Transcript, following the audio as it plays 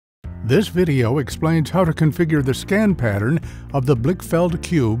This video explains how to configure the scan pattern of the Blickfeld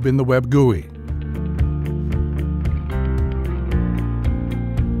Cube in the WebGui.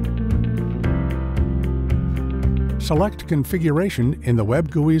 Select Configuration in the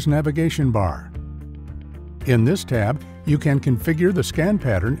WebGui's navigation bar. In this tab, you can configure the scan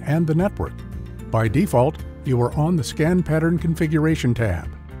pattern and the network. By default, you are on the Scan Pattern Configuration tab.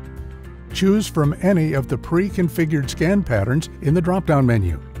 Choose from any of the pre-configured scan patterns in the drop-down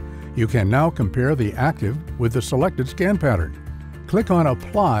menu. You can now compare the active with the selected scan pattern. Click on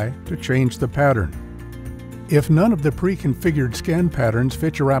Apply to change the pattern. If none of the pre-configured scan patterns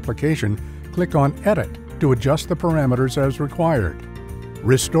fit your application, click on Edit to adjust the parameters as required.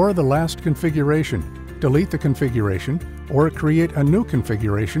 Restore the last configuration, delete the configuration, or create a new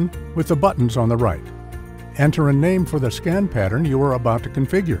configuration with the buttons on the right. Enter a name for the scan pattern you are about to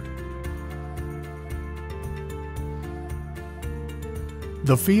configure.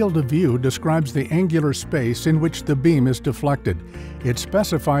 The field of view describes the angular space in which the beam is deflected. It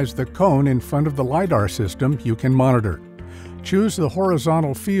specifies the cone in front of the LiDAR system you can monitor. Choose the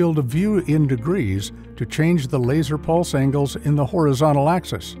horizontal field of view in degrees to change the laser pulse angles in the horizontal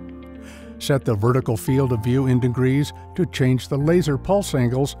axis. Set the vertical field of view in degrees to change the laser pulse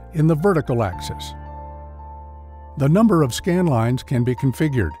angles in the vertical axis. The number of scan lines can be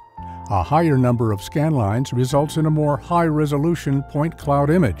configured. A higher number of scan lines results in a more high-resolution point cloud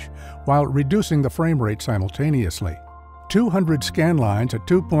image, while reducing the frame rate simultaneously. 200 scan lines at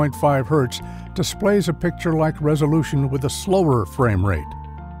 2.5 Hz displays a picture-like resolution with a slower frame rate.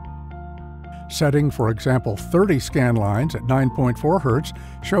 Setting, for example, 30 scan lines at 9.4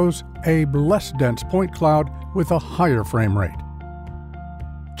 Hz shows a less dense point cloud with a higher frame rate.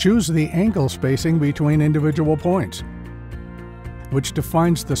 Choose the angle spacing between individual points, which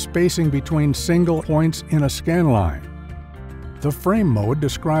defines the spacing between single points in a scan line. The frame mode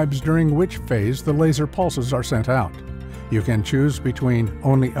describes during which phase the laser pulses are sent out. You can choose between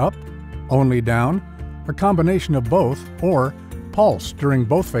only up, only down, a combination of both, or pulse during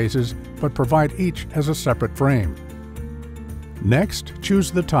both phases but provide each as a separate frame. Next,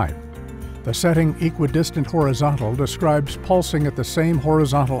 choose the type. The setting equidistant horizontal describes pulsing at the same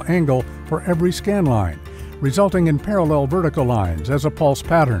horizontal angle for every scan line, resulting in parallel vertical lines as a pulse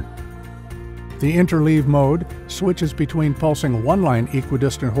pattern. The interleave mode switches between pulsing one line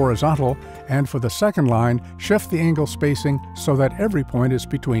equidistant horizontal and for the second line, shift the angle spacing so that every point is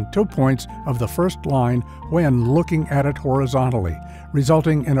between 2 points of the first line when looking at it horizontally,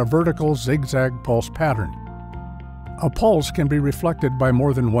 resulting in a vertical zigzag pulse pattern. A pulse can be reflected by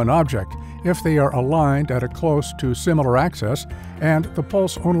more than one object if they are aligned at a close to similar axis and the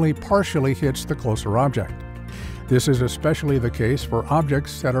pulse only partially hits the closer object. This is especially the case for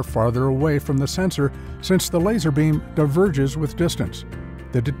objects that are farther away from the sensor, since the laser beam diverges with distance.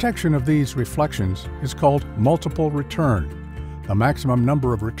 The detection of these reflections is called multiple return. The maximum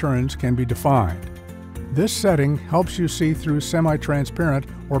number of returns can be defined. This setting helps you see through semi-transparent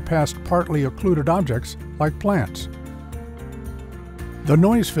or past partly occluded objects like plants. The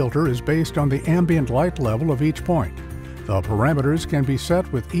noise filter is based on the ambient light level of each point. The parameters can be set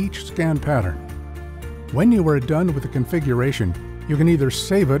with each scan pattern. When you are done with the configuration, you can either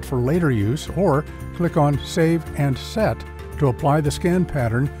save it for later use or click on Save and Set to apply the scan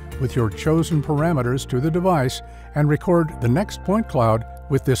pattern with your chosen parameters to the device and record the next point cloud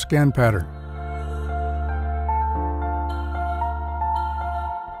with this scan pattern.